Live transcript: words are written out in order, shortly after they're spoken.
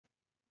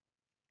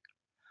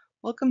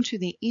Welcome to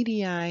the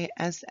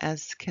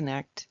EDISS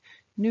Connect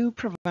New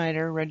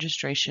Provider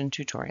Registration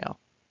tutorial.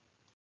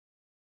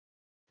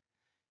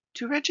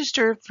 To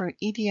register for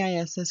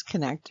EDISS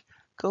Connect,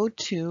 go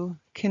to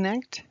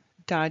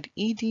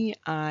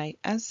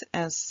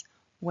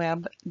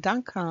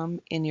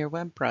connect.edissweb.com in your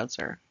web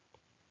browser.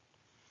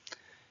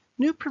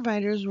 New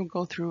providers will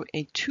go through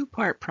a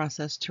two-part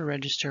process to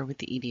register with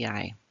the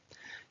EDI.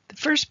 The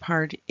first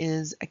part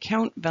is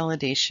account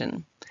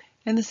validation,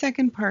 and the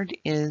second part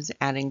is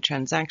adding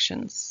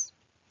transactions.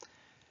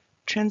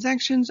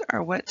 Transactions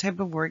are what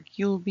type of work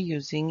you will be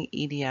using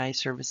EDI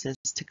services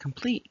to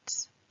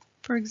complete.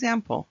 For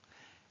example,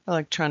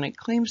 electronic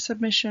claim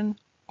submission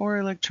or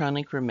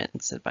electronic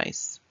remittance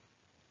advice.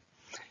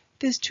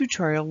 This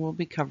tutorial will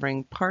be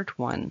covering Part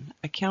 1,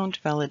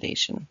 Account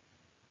Validation.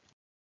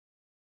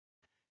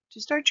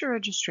 To start your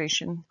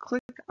registration,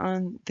 click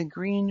on the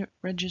green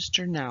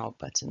Register Now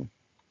button. On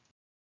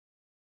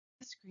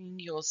the screen,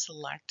 you will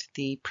select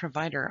the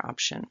Provider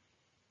option.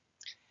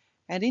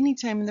 At any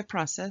time in the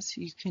process,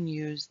 you can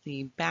use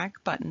the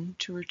back button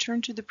to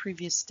return to the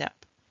previous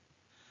step.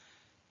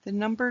 The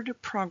numbered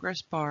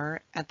progress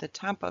bar at the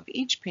top of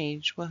each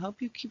page will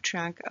help you keep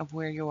track of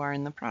where you are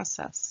in the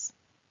process.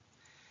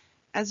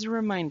 As a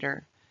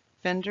reminder,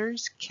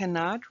 vendors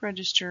cannot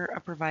register a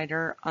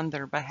provider on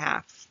their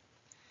behalf.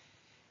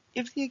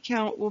 If the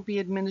account will be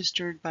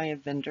administered by a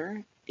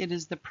vendor, it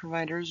is the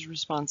provider's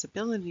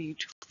responsibility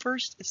to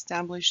first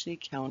establish the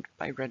account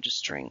by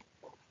registering.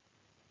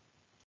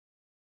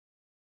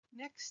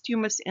 Next, you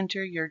must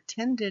enter your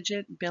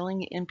 10-digit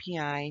billing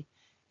NPI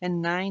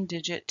and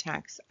 9-digit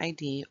tax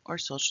ID or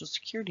Social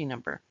Security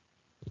number.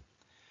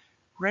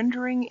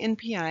 Rendering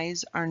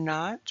NPIs are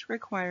not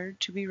required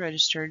to be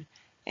registered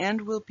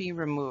and will be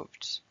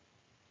removed.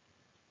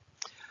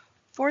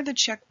 For the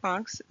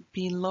checkbox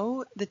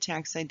below the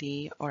tax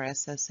ID or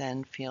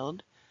SSN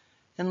field,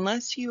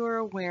 unless you are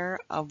aware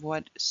of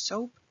what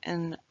SOAP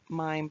and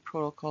MIME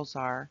protocols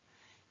are,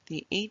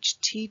 the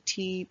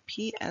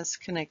HTTPS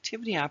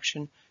connectivity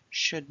option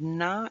should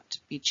not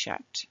be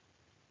checked.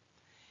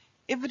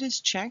 If it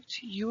is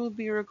checked, you will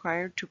be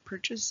required to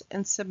purchase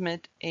and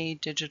submit a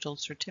digital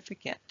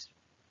certificate.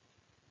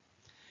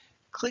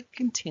 Click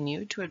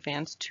Continue to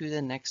advance to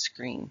the next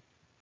screen.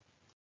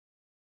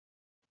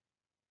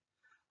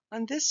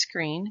 On this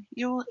screen,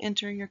 you will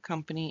enter your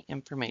company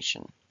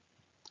information.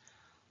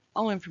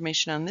 All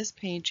information on this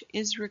page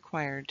is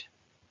required.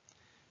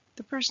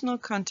 The personal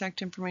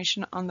contact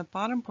information on the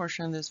bottom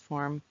portion of this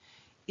form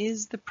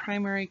is the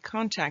primary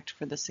contact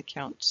for this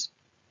account.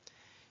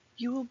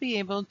 You will be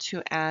able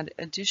to add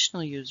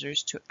additional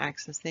users to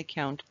access the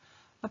account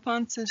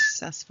upon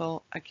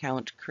successful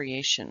account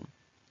creation.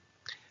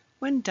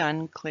 When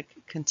done, click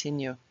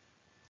Continue.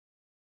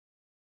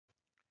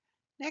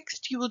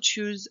 Next, you will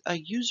choose a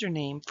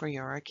username for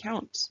your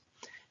account.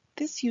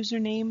 This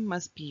username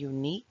must be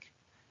unique,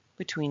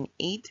 between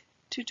 8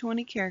 to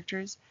 20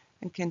 characters,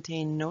 and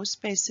contain no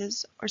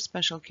spaces or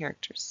special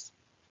characters.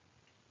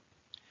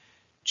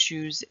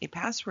 Choose a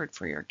password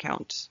for your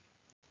account.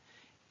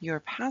 Your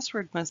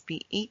password must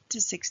be 8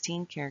 to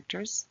 16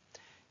 characters,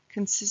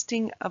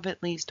 consisting of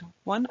at least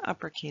one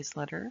uppercase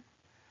letter,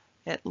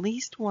 at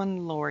least one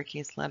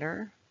lowercase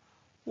letter,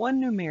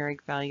 one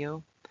numeric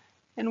value,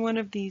 and one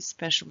of these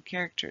special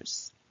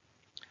characters: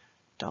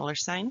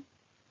 $,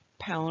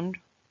 pound,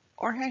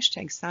 or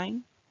hashtag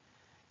sign,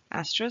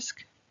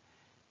 asterisk,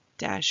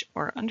 dash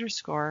or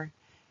underscore,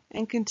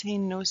 and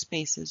contain no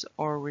spaces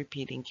or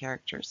repeating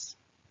characters.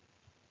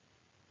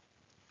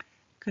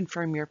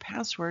 Confirm your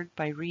password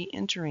by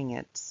re-entering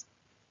it.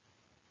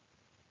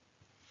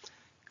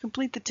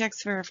 Complete the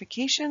text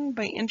verification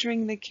by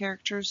entering the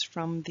characters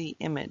from the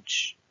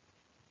image.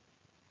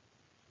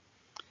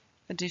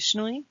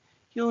 Additionally,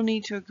 you will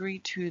need to agree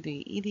to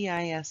the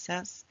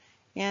EDISS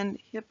and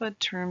HIPAA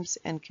terms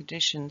and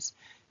conditions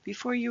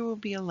before you will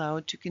be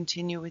allowed to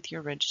continue with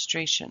your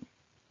registration.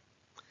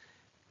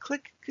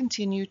 Click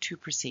Continue to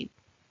proceed.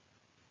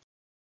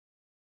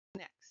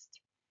 Next,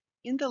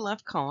 in the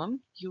left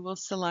column, you will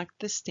select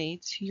the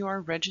states you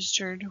are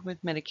registered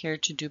with Medicare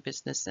to do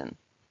business in.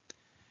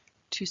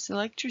 To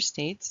select your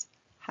states,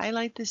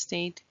 highlight the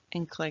state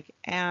and click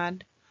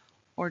Add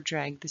or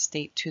drag the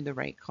state to the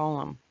right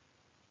column.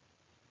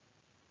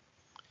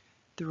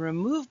 The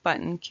Remove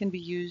button can be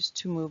used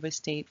to move a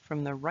state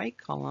from the right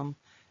column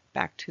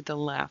back to the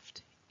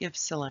left if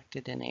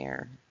selected in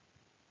error.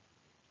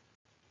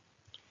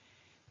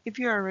 If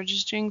you are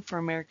registering for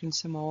American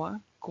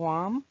Samoa,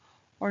 Guam,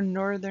 or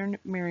Northern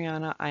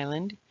Mariana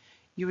Island,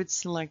 you would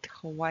select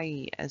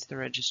Hawaii as the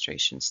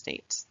registration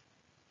state.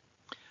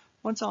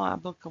 Once all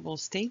applicable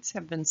states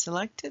have been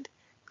selected,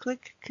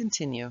 click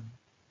Continue.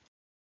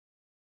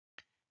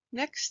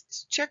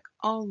 Next, check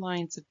all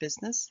lines of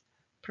business,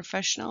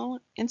 professional,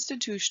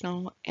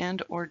 institutional,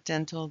 and/or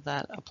dental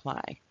that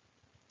apply.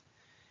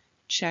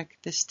 Check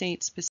the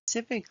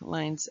state-specific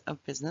lines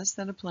of business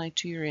that apply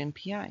to your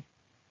NPI.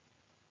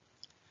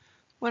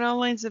 When all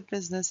lines of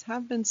business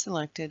have been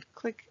selected,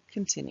 click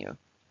Continue.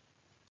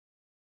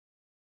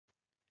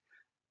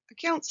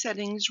 Account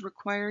settings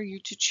require you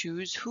to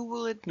choose who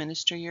will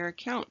administer your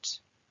account.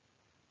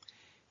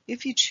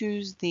 If you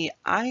choose the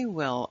I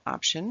Will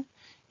option,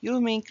 you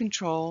will maintain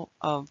control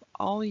of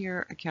all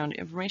your account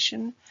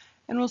information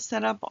and will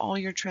set up all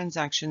your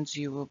transactions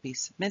you will be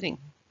submitting.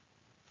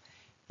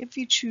 If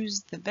you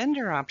choose the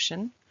vendor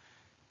option,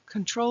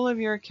 control of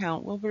your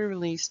account will be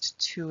released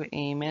to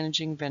a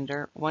managing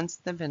vendor once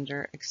the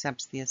vendor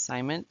accepts the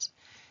assignment,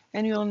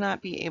 and you will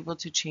not be able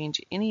to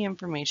change any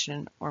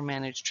information or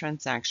manage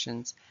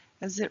transactions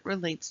as it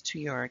relates to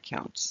your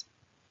accounts.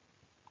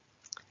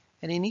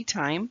 At any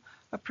time,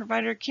 a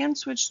provider can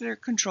switch their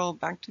control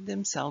back to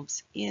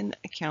themselves in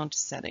account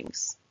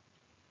settings.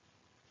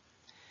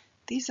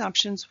 These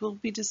options will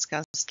be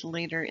discussed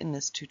later in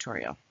this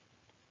tutorial.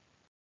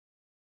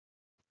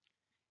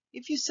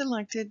 If you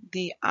selected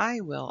the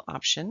I Will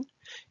option,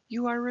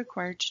 you are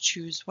required to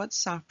choose what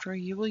software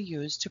you will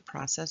use to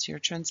process your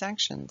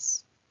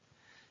transactions.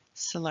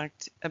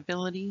 Select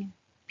Ability,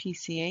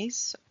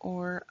 PCASS,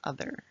 or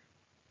Other.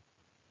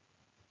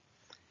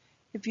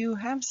 If you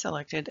have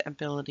selected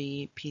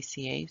Ability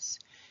PCASS,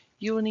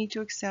 you will need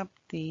to accept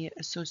the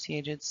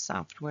associated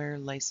software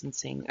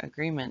licensing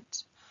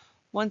agreement.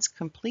 Once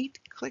complete,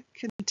 click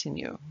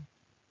Continue.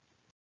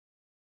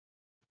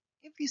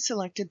 If you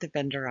selected the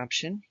vendor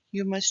option,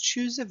 you must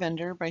choose a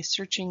vendor by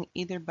searching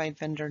either by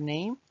vendor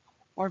name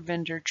or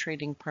vendor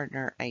trading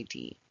partner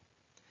ID.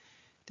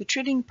 The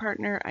trading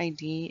partner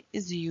ID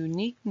is a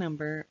unique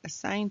number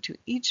assigned to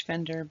each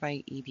vendor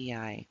by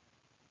EDI.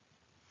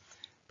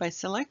 By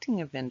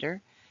selecting a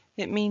vendor,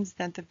 it means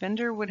that the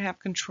vendor would have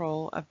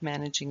control of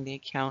managing the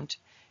account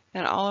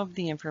and all of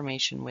the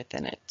information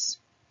within it.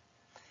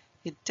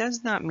 It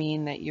does not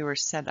mean that you are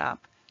set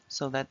up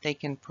so that they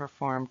can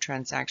perform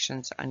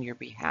transactions on your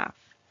behalf.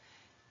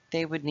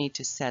 They would need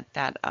to set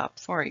that up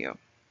for you.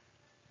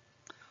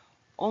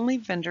 Only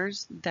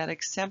vendors that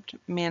accept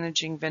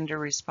managing vendor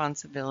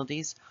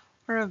responsibilities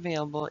are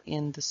available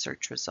in the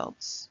search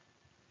results.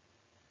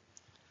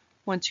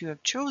 Once you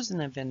have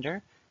chosen a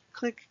vendor,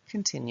 click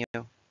Continue.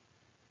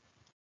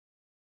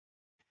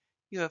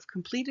 You have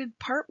completed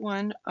Part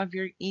 1 of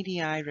your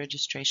EDI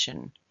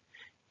registration.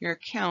 Your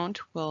account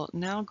will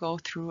now go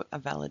through a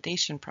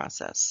validation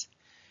process.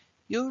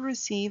 You'll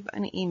receive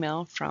an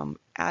email from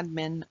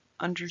admin_no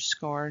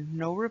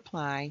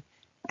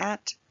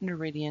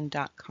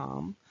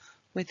reply@noridian.com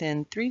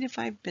within 3 to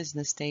 5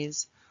 business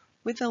days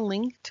with a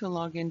link to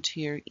log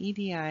into your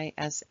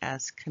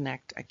EDISS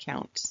Connect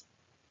account.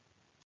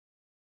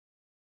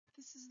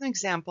 This is an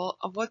example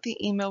of what the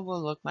email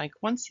will look like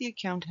once the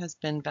account has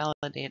been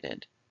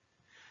validated.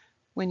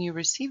 When you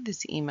receive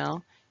this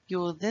email, you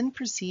will then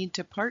proceed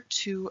to Part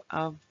 2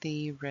 of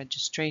the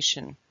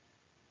registration.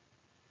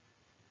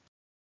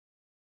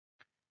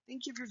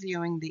 Thank you for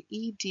viewing the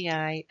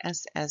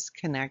EDISS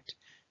Connect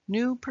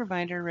New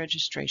Provider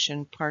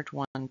Registration Part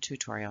 1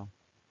 tutorial.